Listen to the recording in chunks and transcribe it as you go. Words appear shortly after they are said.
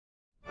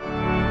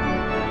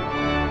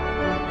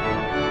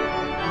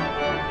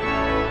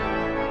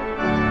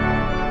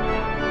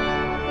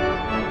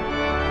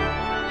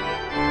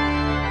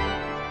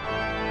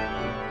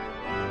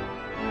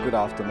Good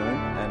afternoon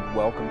and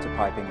welcome to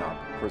Piping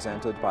Up,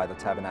 presented by the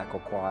Tabernacle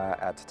Choir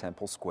at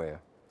Temple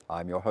Square.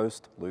 I'm your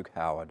host, Luke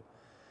Howard.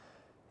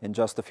 In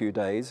just a few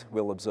days,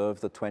 we'll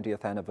observe the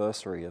 20th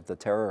anniversary of the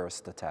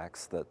terrorist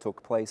attacks that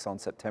took place on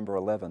September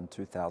 11,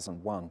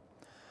 2001.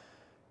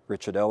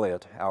 Richard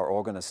Elliott, our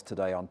organist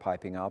today on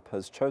Piping Up,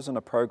 has chosen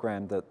a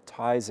program that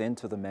ties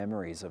into the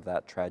memories of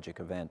that tragic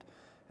event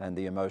and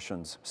the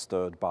emotions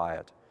stirred by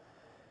it.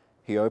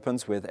 He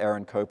opens with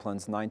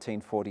Copland's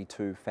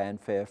 1942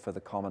 Fanfare for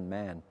the Common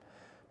Man,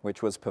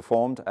 which was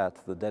performed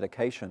at the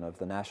dedication of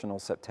the National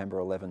September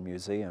 11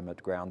 Museum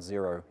at Ground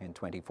Zero in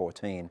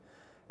 2014,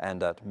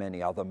 and at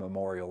many other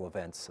memorial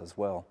events as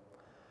well.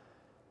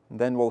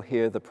 Then we'll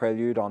hear the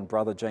Prelude on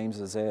Brother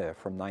James's Air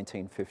from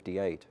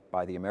 1958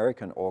 by the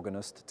American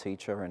organist,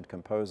 teacher, and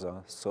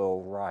composer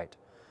Searle Wright.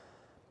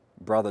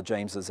 Brother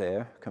James's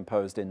Air,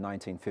 composed in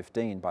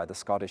 1915 by the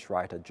Scottish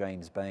writer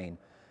James Bain,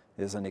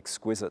 is an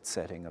exquisite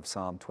setting of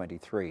Psalm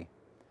 23.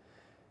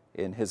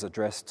 In his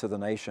address to the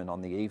nation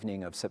on the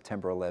evening of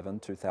September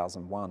 11,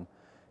 2001,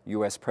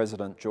 US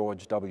President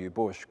George W.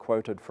 Bush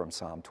quoted from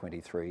Psalm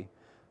 23,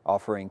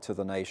 offering to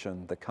the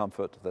nation the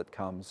comfort that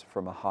comes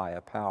from a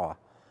higher power.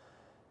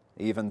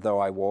 Even though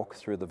I walk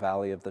through the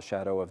valley of the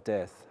shadow of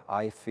death,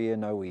 I fear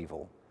no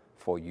evil,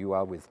 for you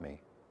are with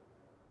me.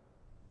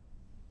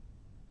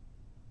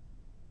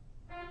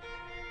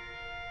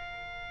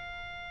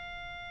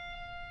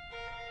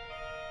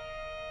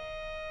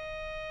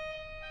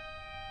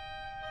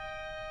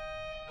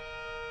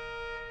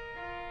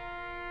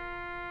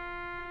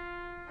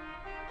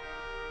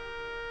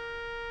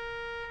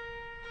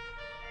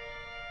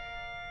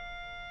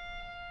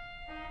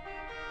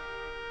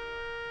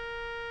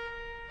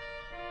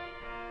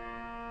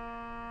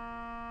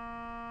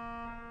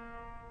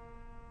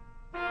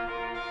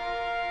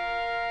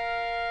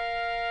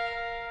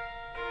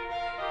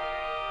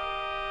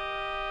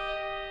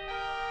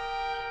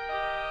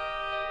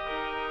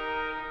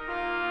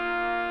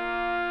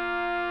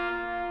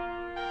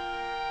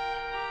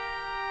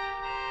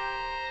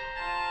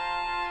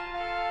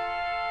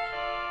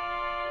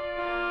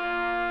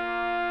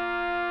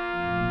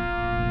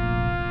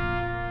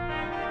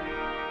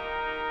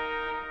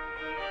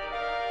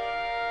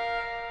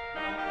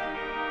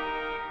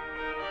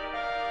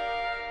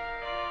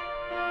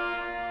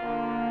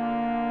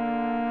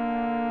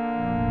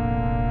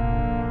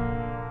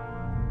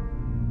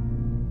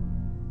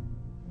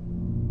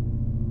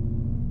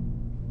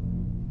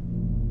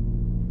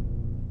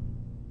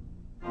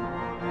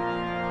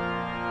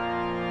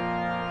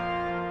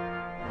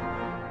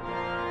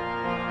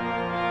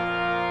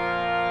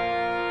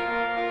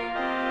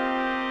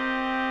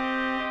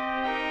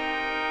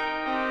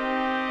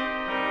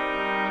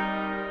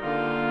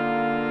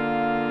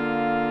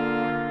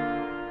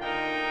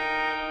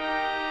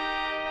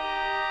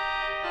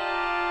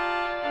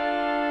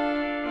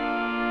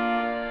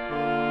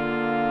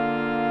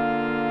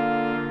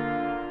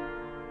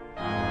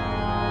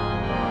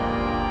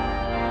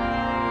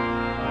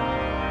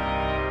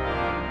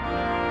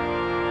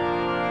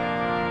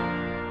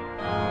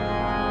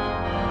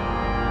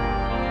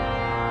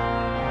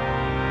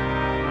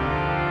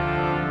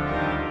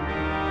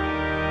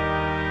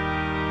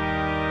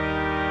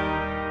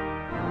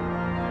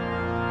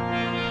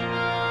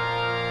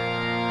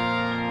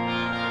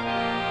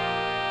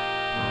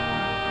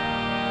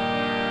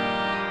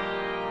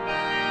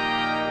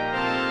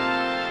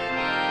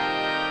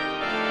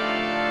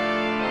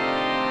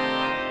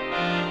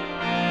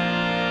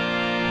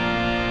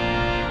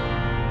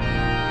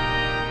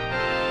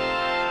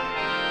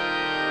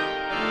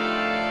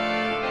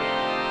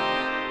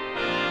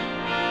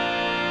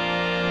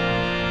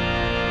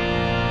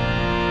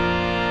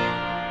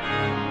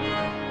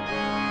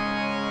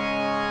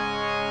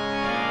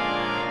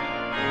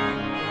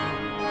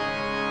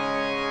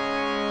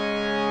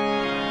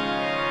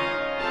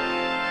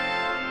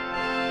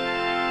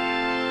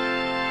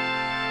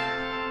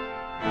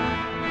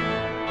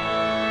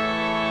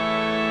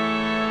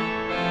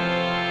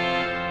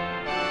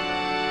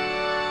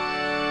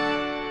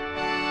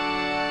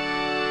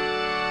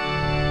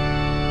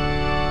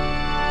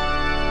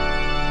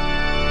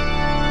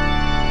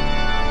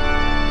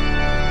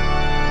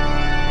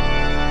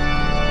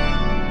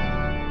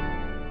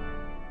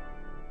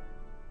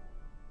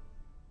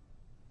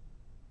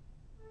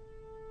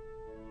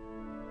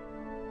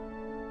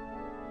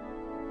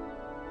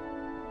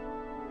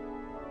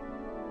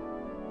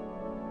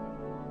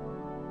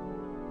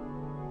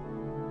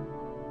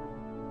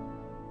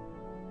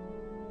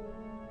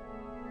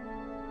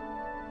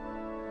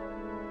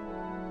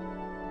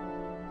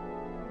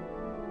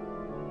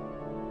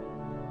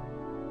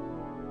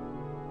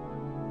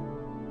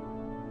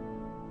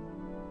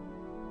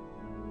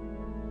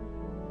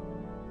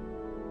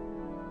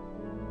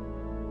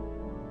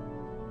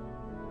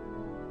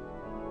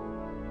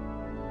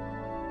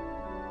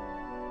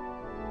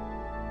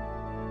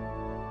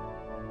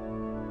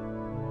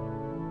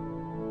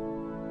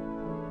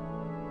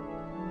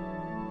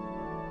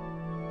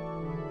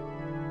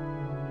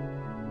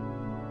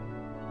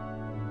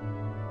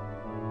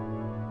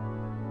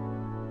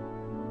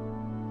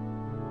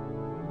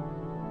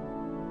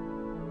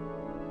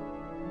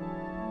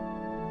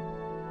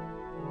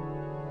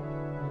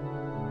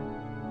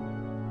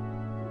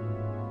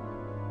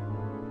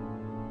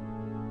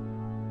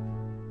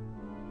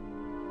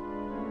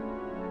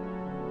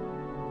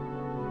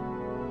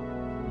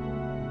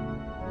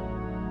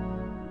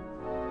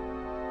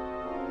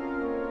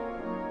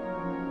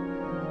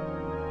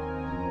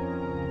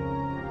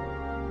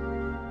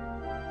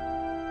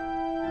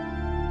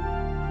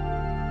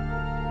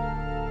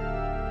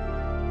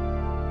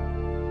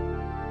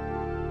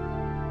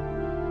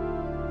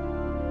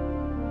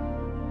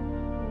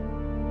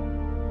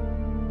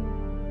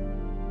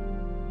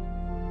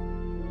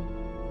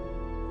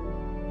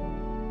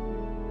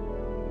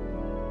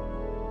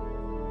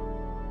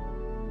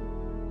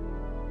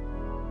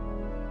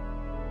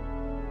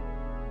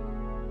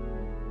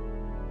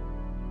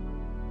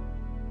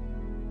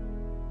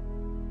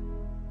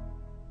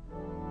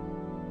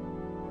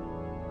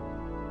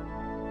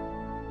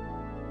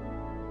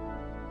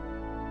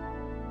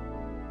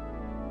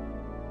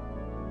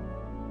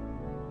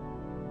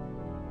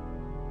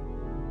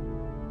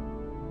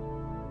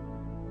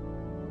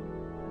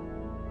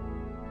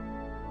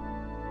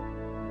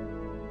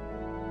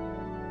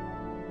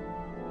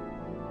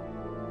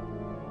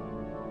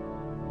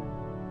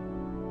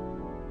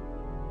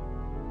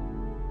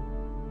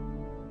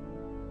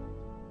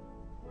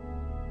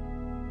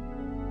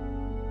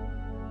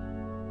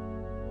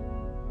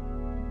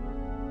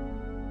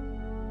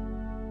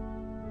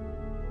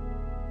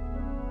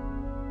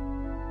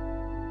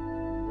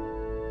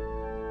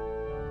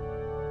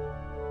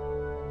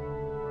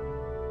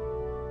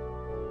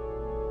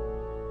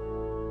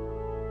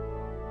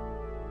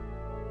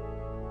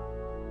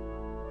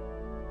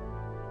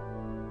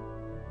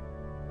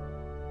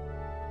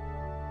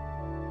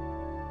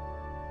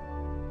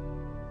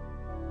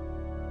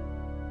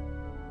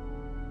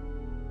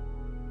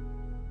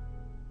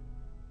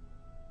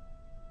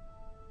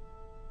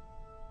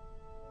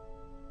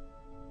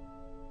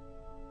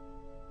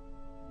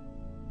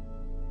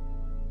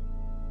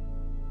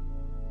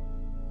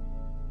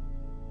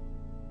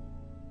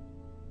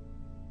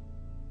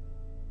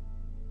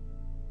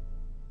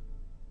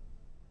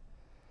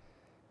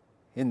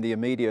 In the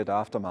immediate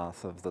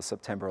aftermath of the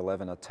September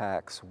 11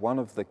 attacks, one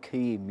of the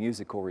key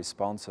musical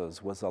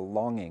responses was a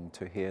longing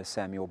to hear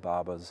Samuel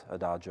Barber's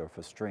Adagio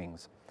for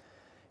strings.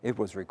 It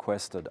was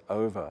requested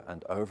over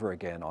and over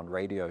again on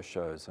radio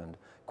shows and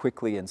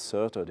quickly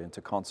inserted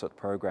into concert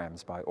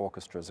programs by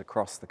orchestras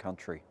across the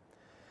country.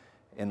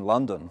 In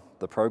London,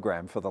 the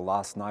program for the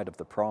last night of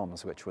the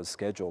Proms, which was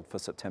scheduled for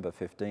September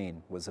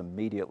 15, was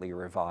immediately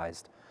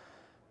revised.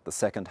 The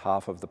second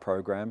half of the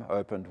program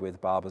opened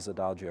with Barber's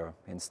Adagio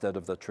instead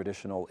of the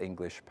traditional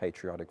English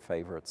patriotic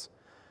favorites.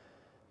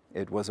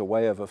 It was a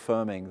way of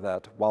affirming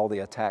that while the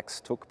attacks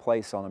took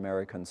place on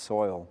American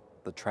soil,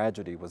 the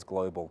tragedy was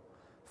global,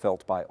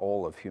 felt by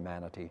all of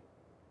humanity.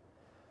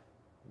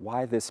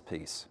 Why this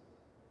piece?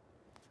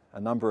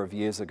 A number of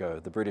years ago,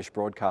 the British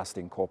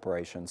Broadcasting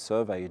Corporation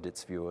surveyed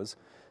its viewers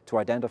to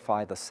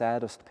identify the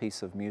saddest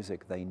piece of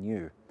music they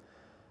knew.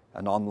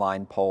 An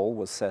online poll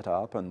was set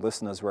up and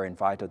listeners were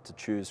invited to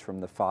choose from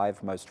the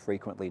 5 most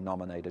frequently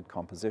nominated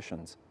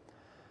compositions.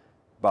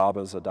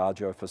 Barber's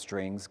Adagio for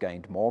strings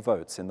gained more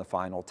votes in the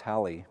final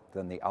tally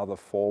than the other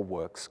 4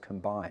 works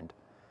combined.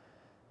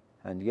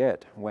 And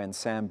yet, when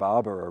Sam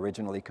Barber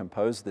originally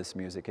composed this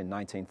music in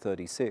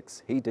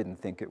 1936, he didn't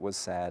think it was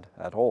sad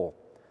at all.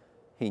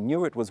 He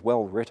knew it was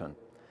well written.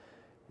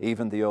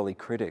 Even the early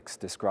critics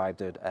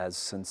described it as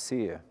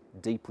sincere,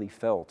 deeply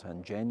felt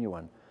and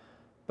genuine,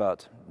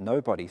 but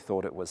nobody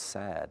thought it was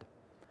sad.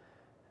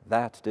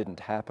 That didn't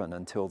happen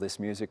until this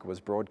music was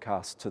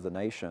broadcast to the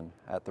nation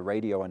at the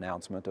radio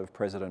announcement of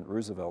President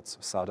Roosevelt's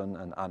sudden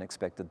and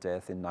unexpected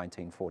death in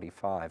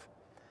 1945.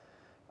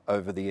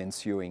 Over the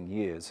ensuing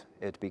years,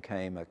 it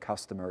became a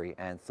customary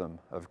anthem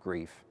of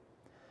grief.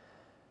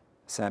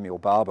 Samuel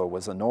Barber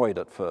was annoyed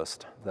at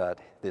first that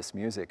this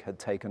music had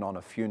taken on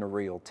a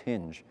funereal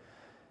tinge,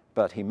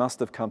 but he must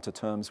have come to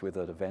terms with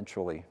it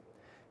eventually.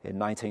 In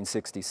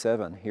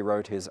 1967, he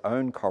wrote his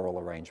own choral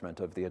arrangement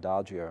of the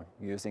Adagio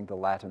using the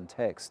Latin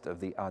text of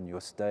the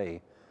Agnus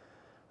Dei.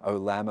 O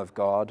Lamb of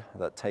God,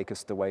 that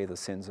takest away the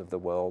sins of the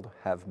world,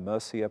 have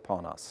mercy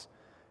upon us.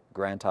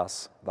 Grant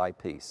us thy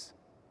peace.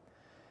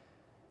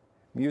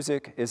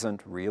 Music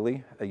isn't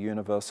really a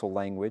universal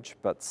language,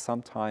 but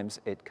sometimes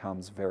it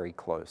comes very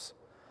close.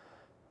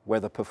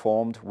 Whether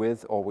performed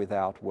with or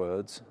without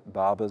words,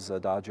 Barber's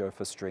Adagio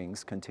for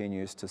strings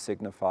continues to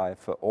signify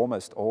for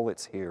almost all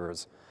its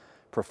hearers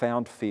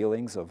profound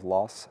feelings of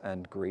loss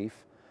and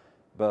grief,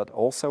 but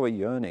also a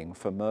yearning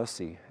for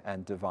mercy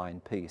and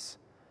divine peace.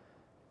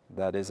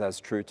 That is as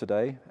true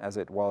today as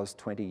it was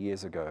 20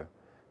 years ago,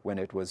 when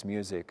it was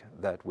music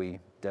that we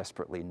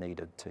desperately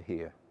needed to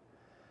hear.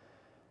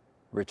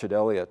 Richard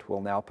Elliott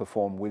will now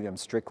perform William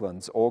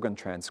Strickland's organ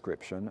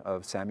transcription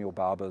of Samuel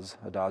Barber's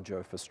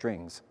Adagio for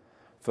strings,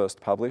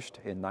 first published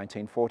in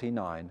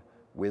 1949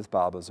 with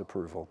Barber's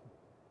approval.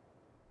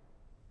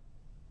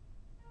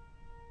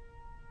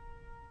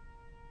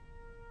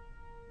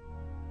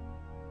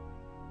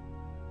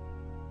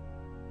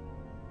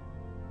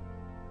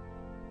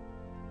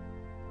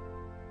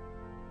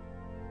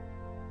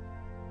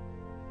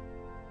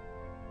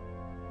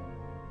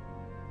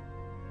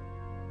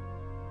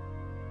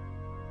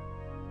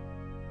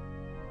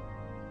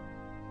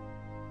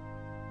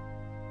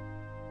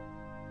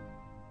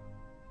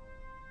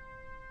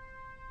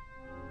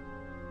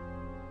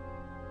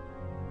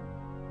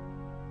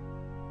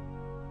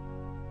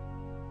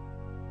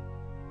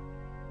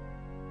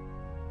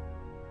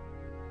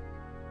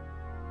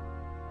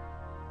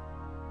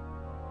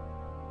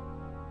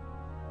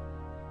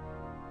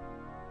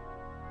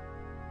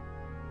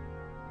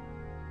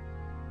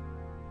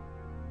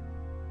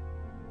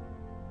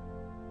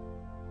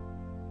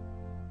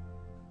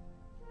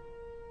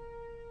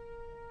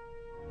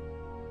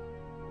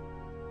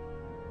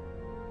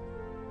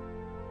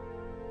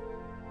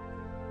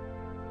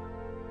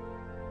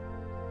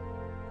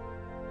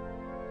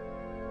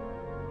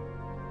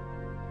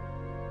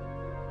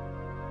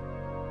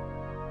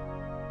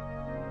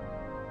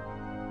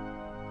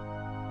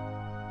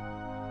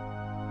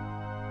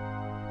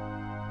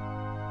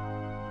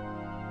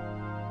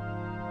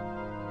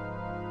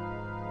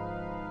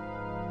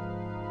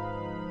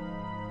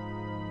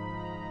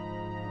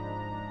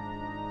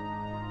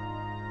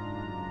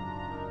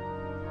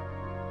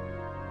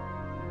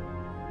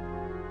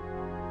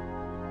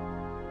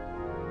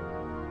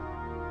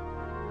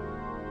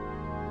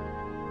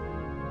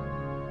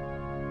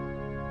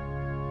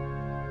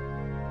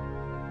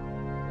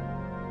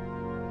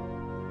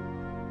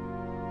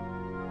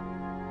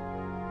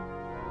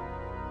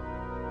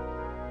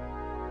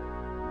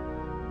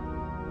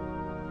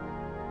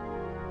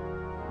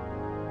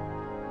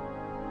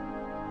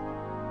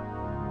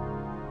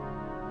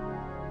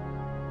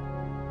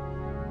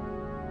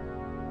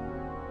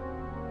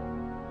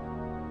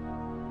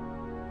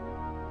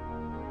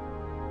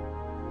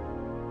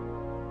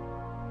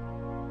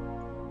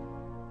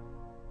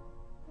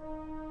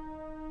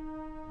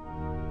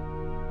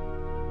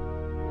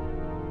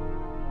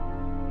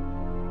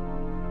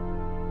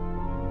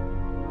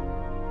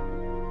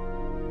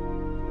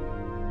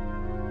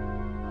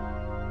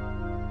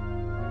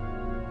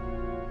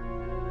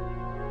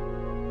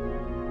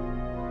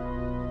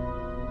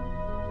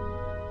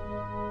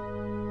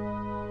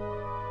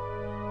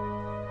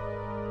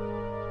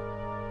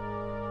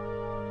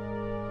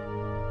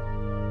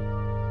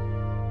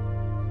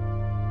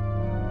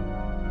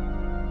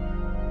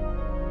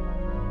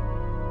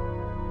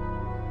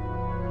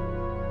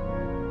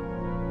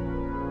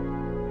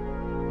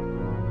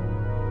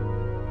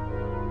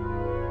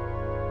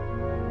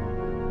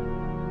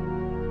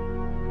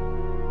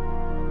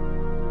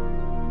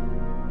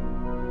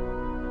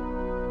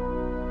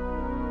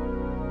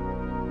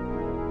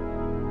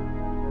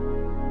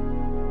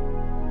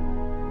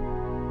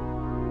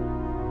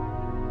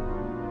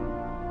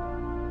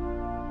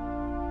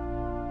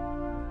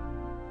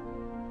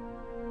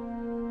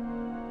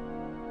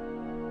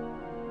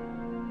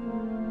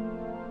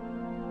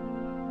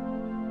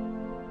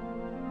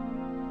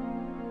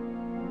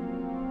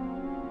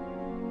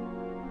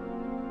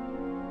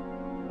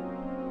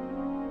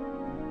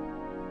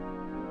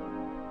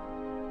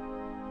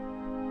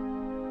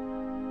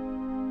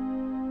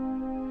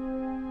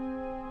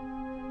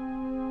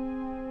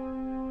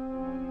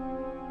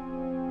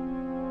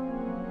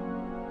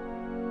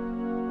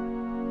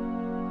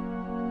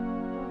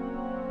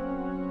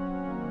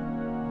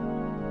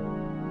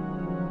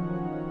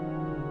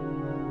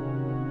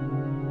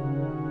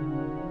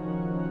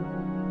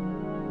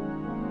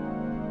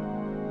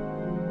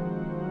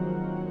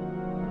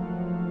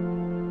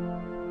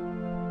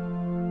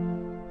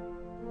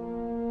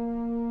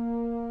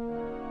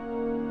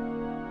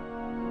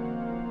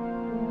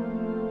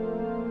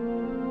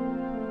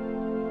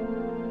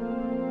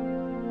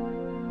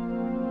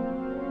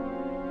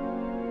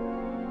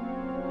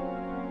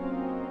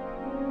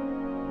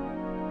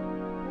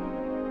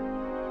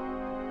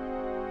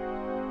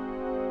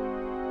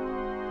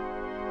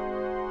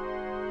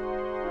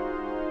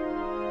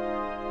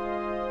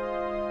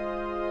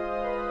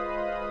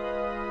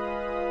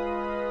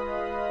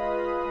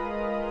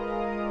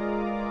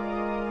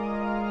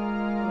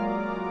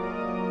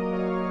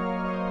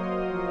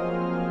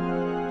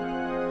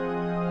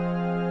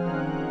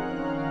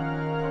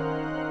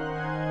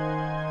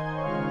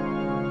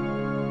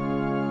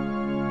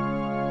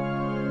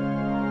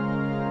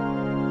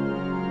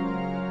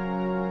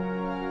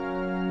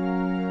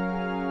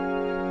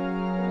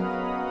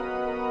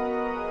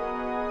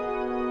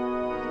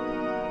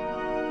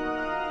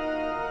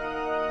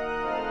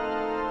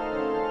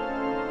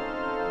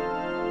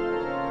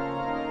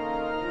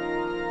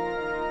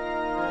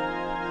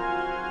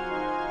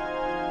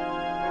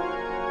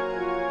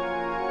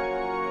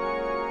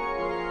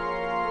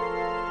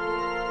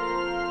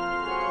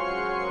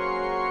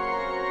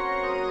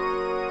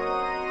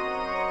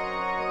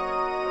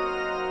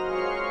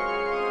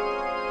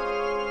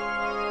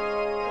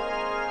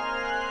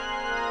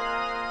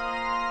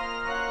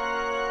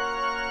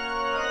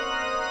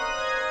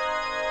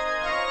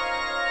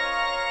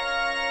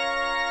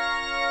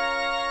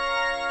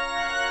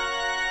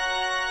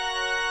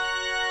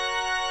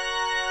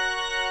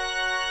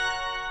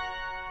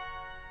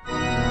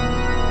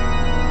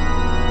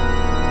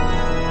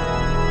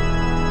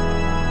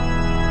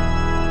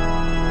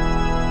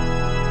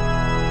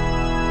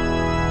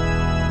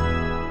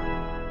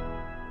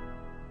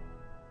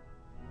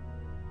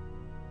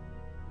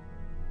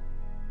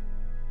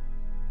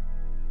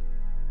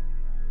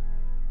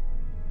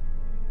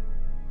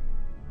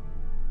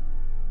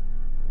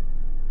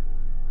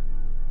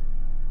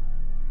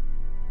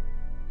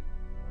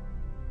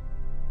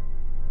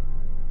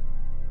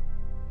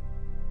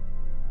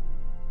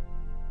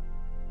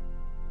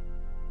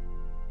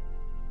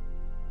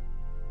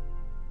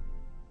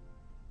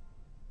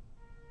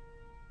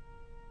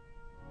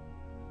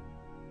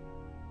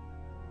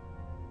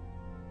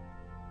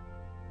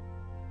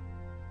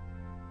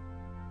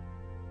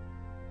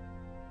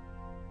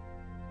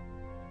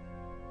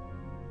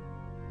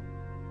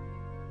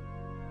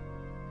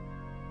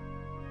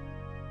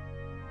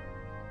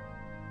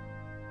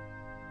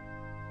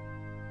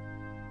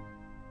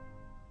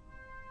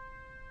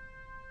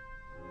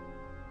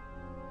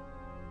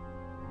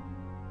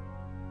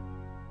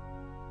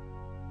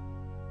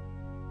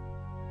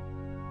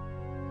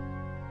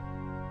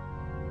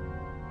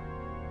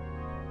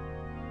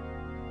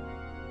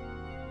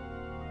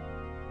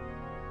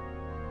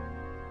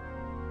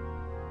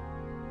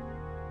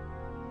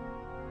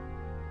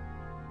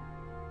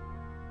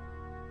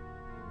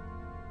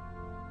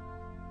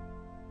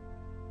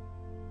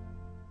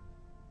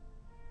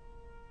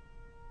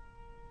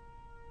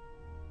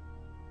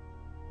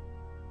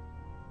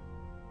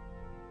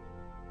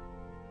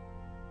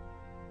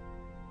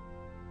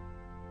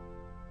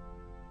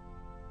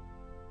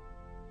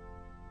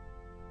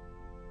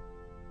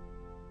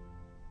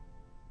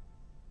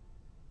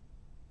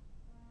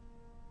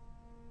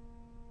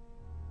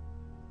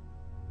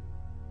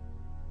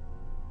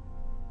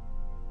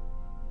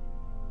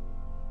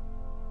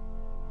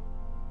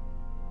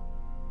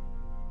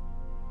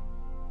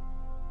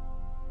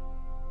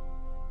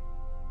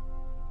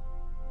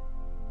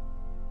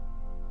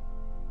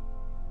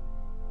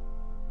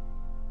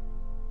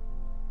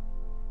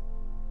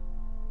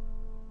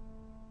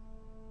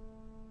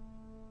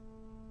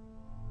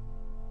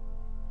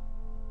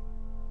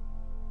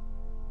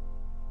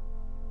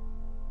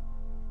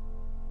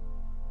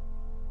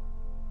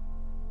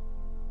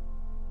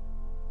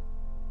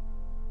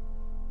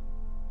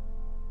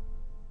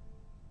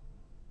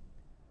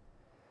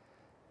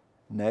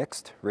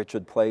 Next,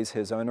 Richard plays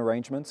his own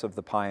arrangements of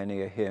the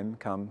pioneer hymn,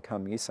 Come,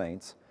 Come Ye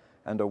Saints,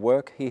 and a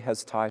work he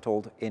has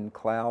titled In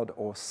Cloud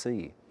or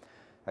Sea,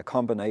 a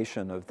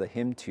combination of the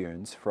hymn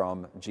tunes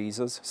from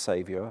Jesus,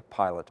 Saviour,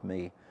 Pilot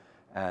Me,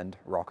 and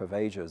Rock of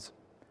Ages.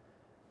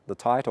 The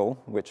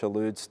title, which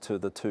alludes to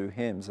the two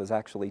hymns, is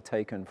actually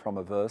taken from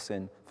a verse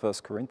in 1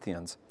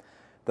 Corinthians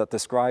that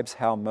describes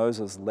how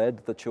Moses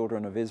led the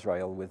children of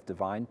Israel with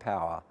divine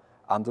power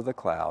under the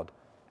cloud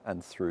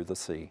and through the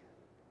sea.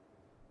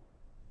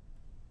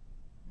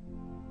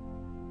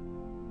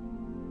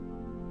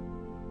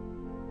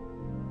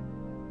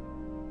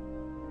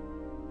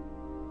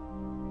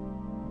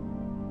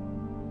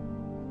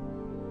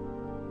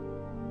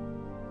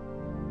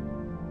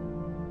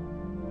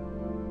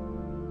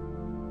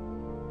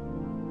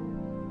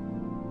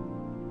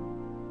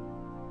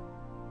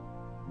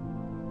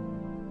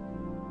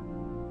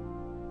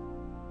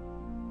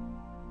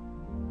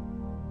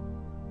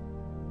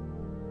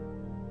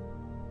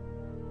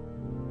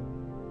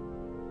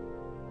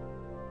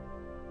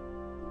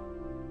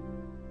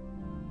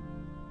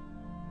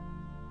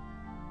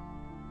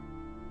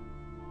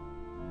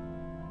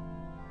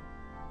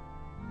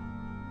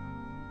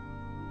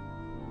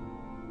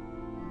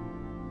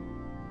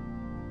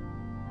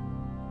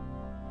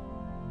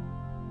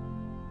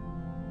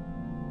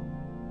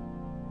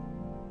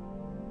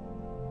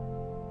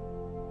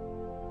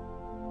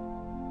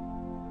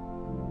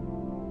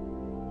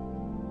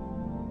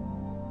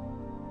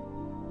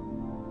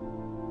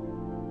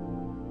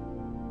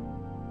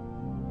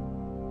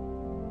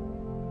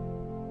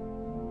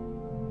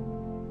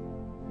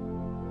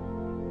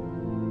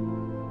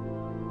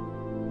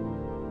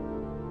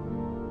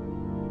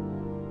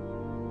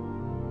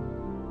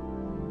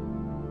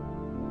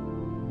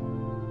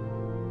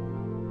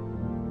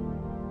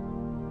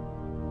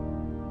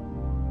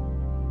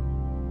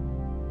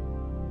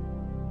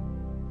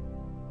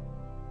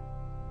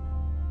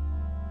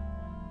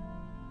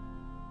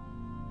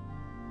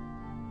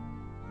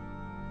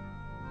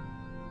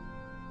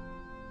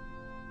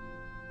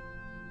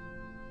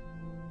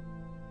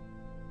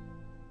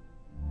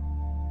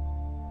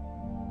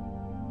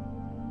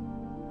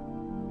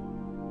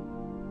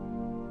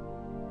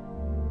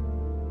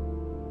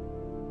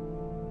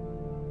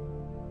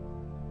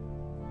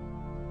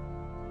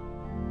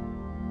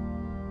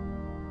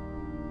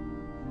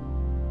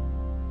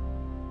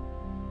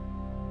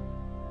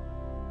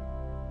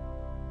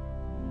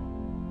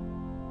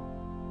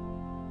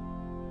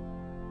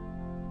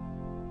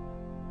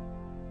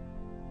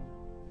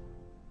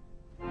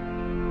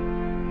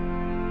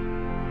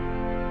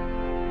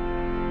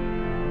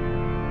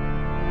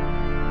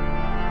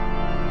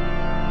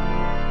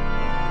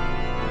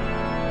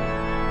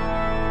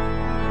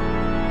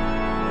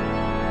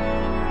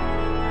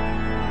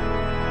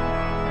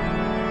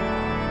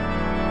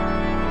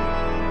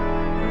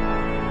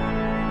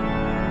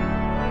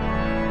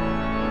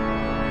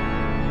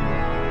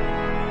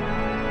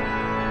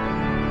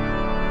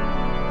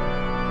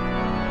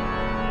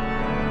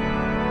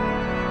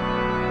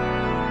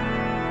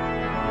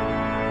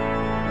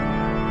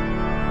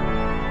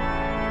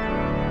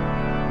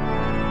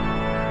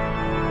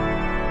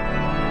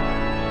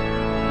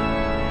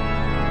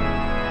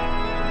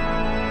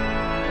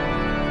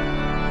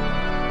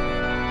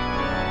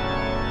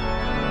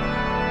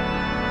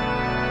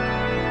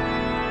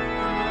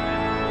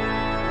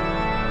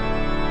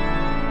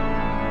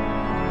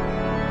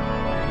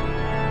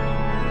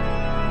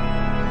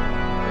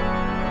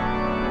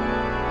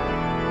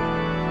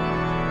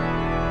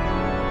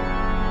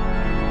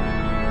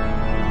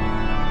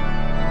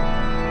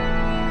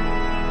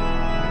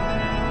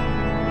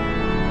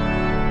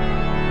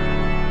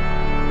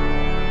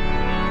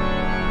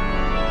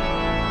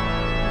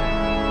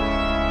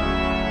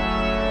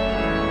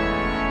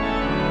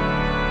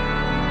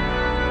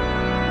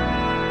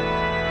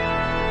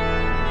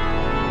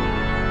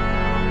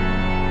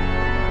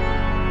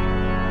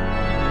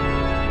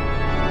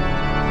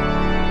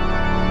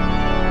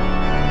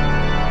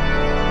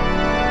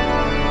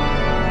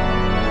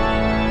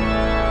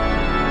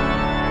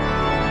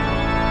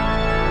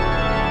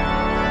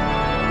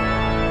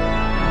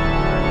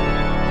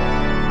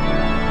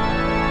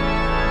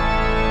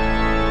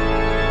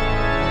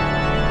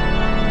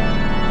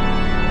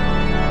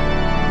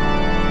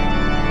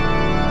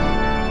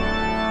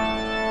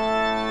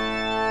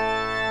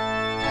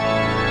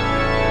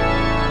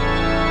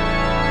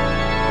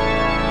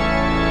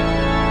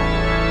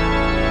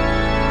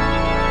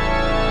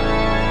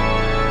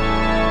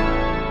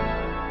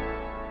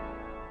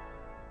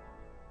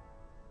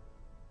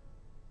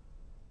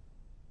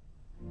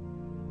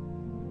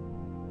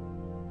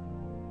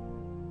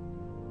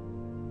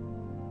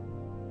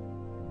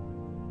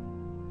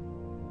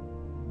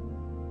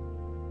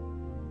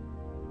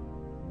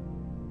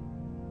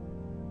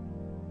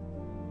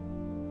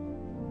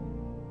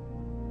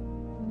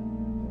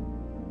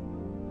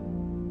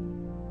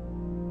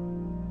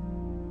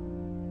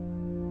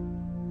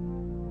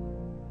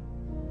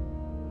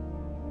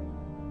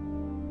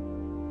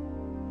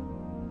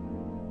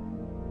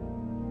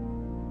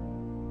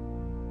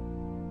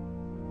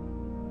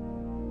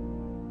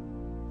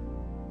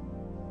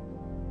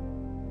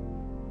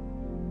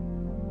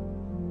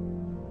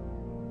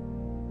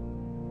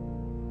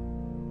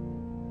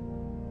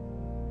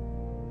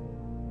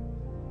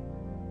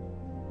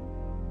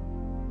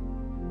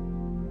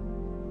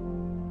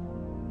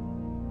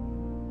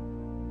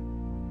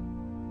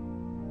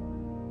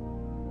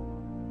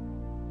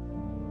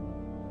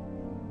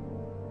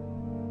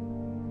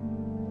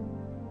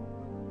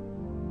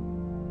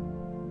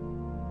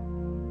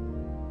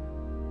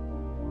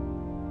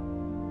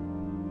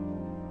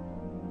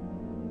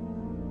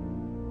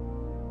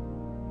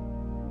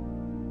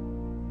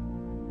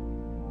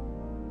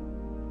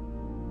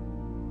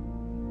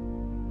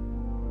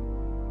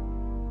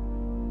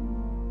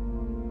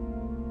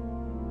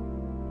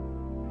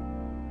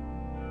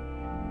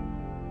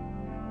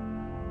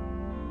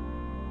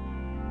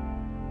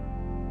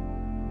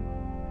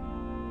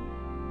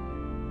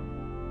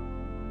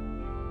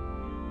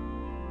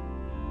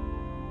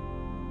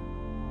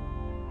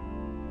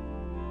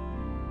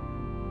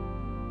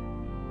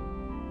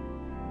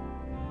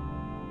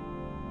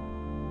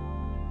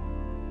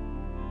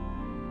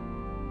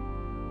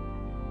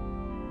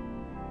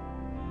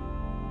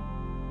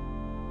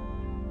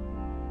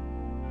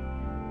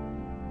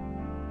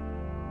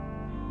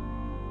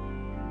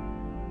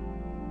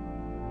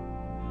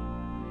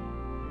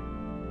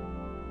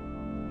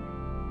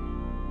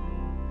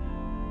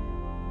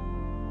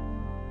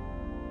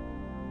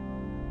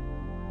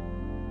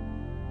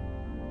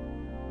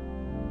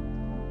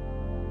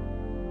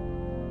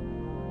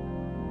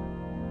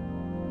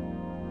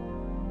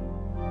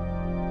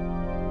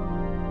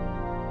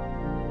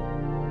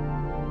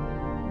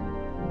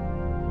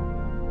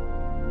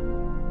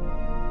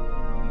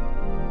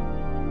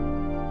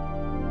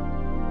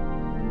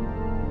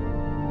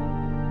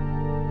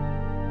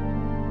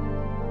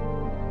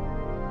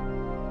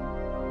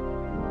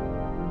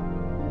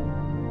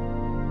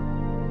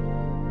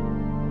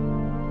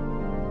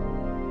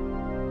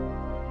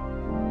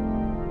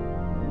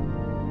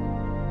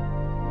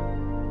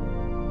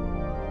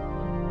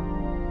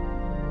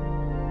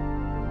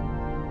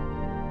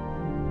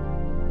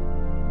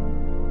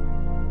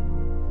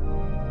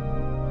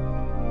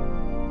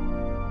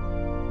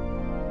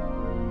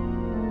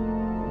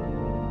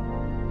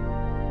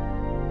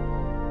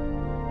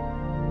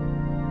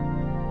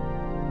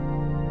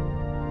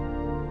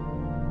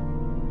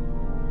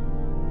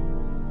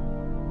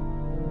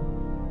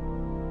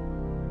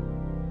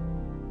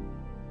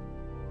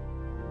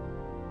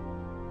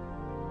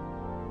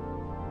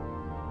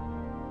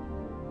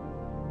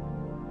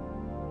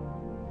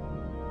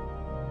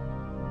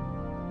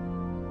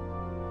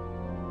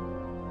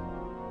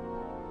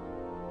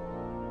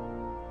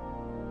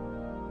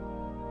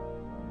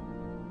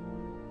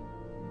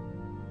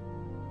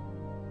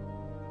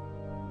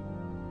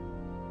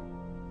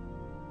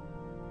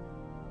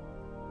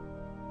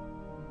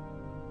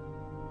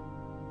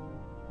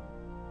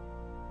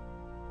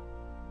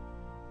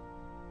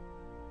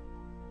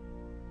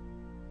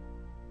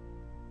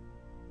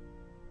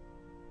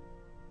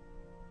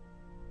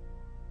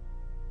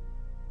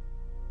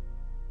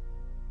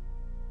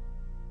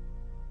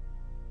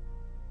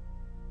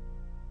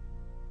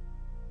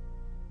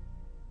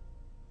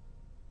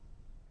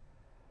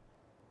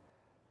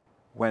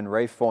 When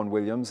Ralph Vaughan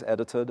Williams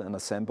edited and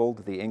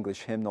assembled the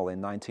English hymnal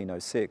in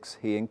 1906,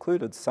 he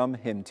included some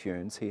hymn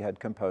tunes he had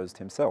composed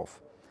himself.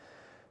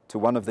 To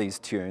one of these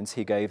tunes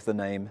he gave the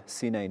name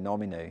Sine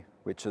Nomine,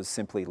 which is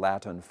simply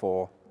Latin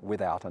for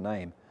without a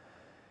name.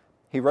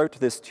 He wrote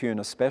this tune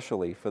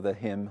especially for the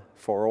hymn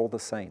For All the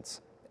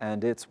Saints,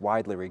 and it's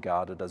widely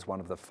regarded as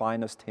one of the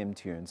finest hymn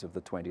tunes of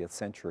the 20th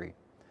century.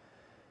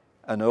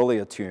 An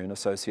earlier tune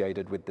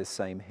associated with this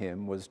same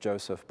hymn was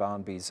Joseph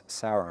Barnby's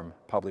Sarum,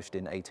 published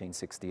in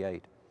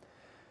 1868.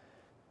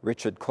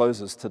 Richard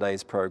closes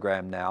today's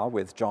program now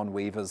with John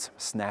Weaver's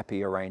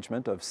snappy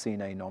arrangement of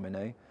Sine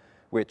Nomine,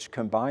 which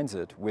combines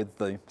it with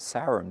the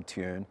Sarum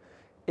tune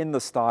in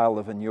the style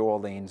of a New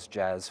Orleans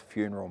jazz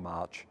funeral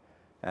march.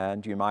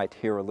 And you might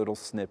hear a little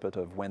snippet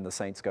of When the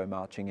Saints Go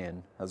Marching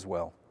In as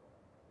well.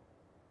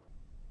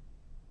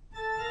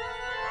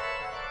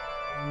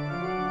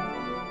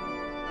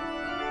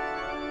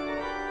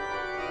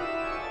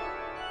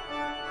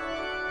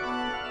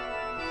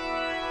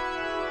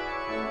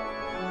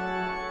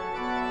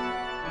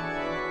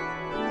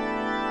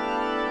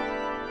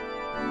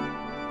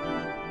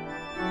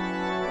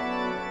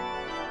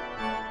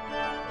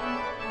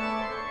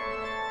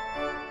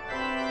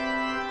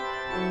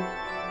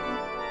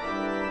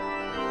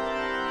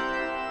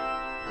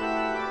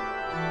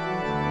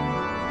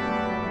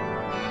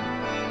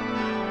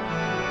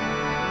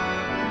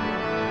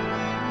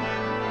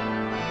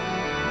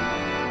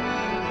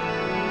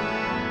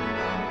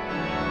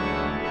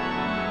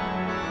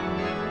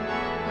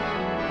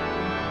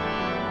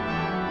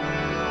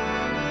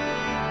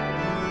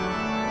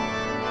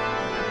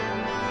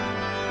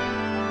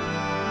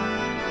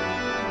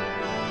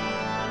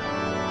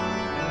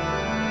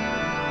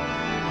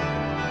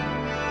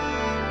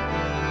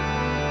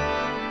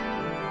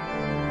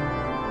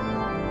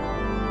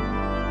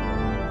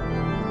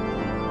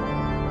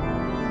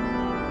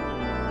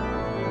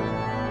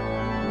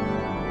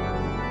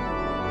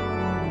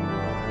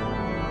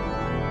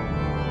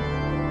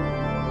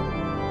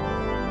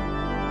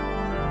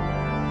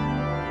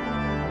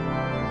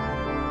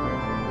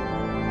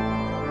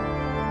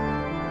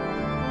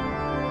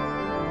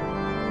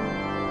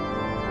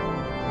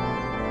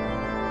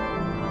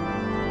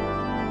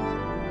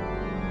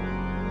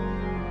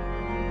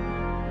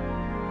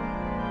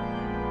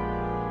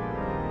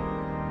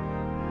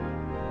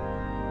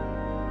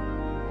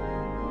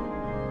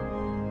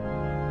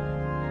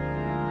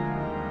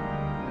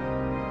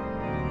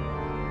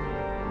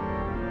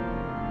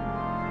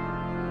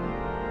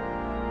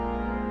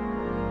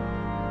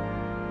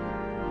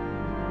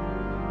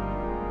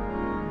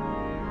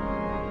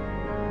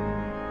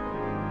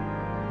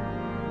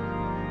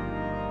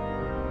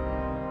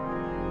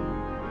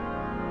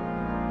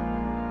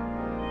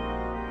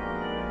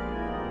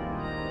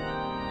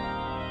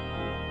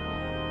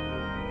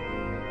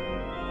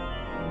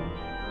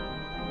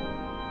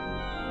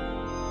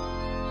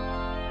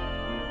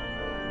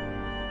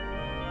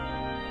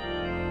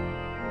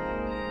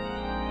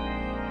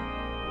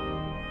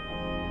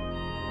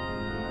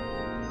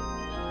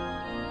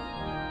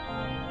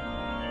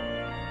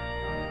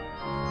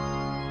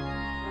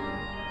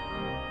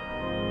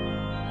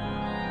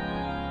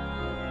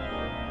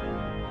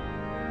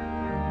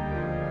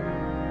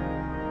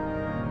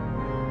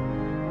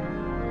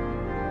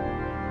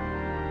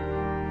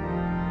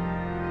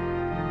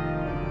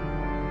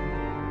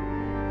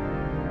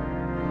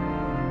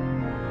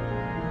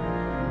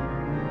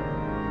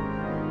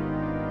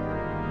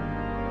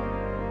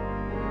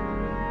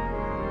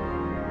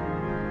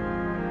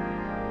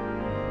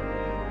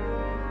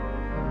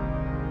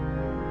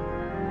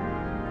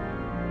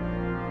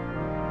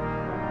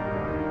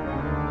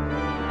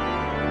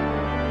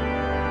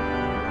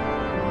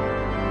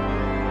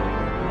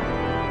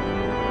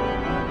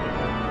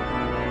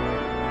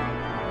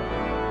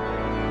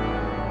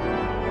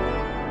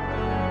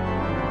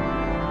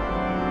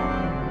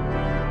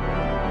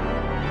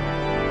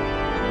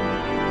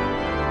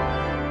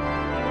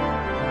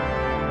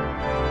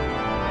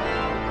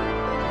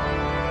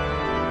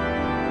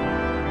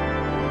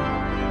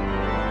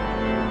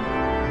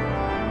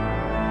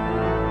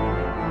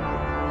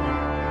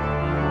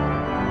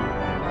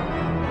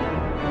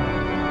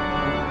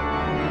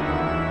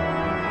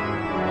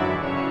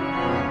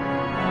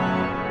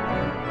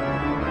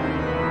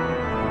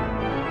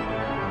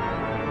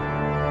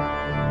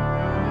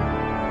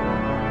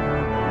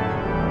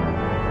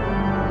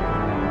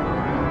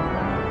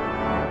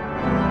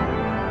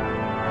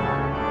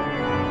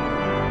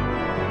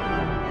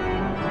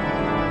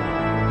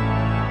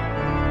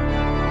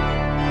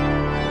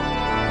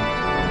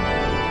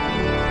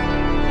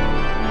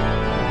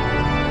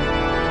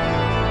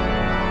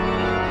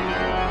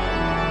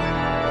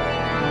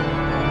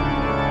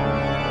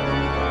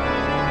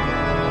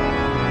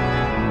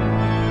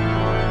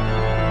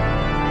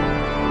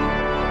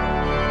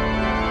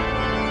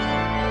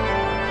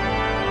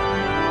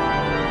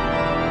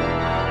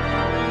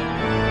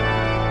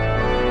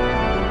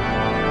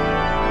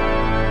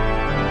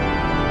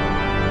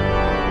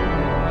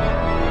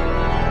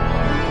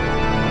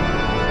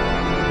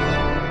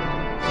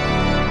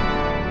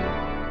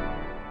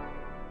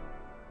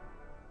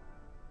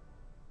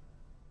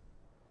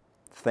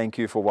 Thank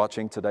you for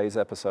watching today's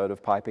episode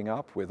of Piping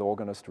Up with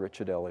organist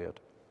Richard Elliott.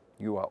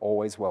 You are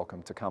always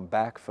welcome to come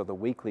back for the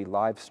weekly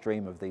live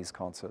stream of these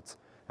concerts,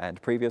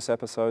 and previous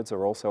episodes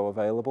are also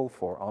available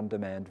for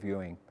on-demand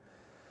viewing.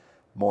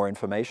 More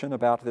information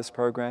about this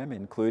program,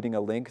 including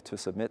a link to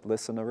submit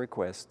listener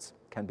requests,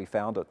 can be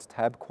found at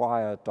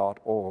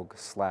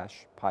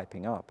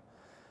tabchoir.org/pipingup.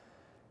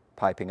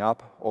 Piping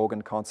Up,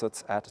 organ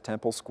concerts at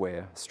Temple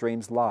Square,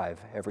 streams live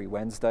every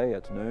Wednesday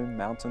at noon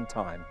Mountain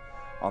Time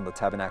on the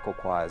Tabernacle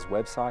Choir's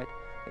website,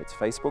 its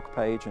Facebook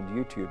page and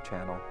YouTube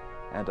channel,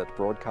 and at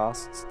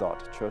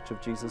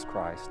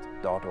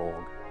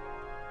broadcasts.churchofjesuschrist.org.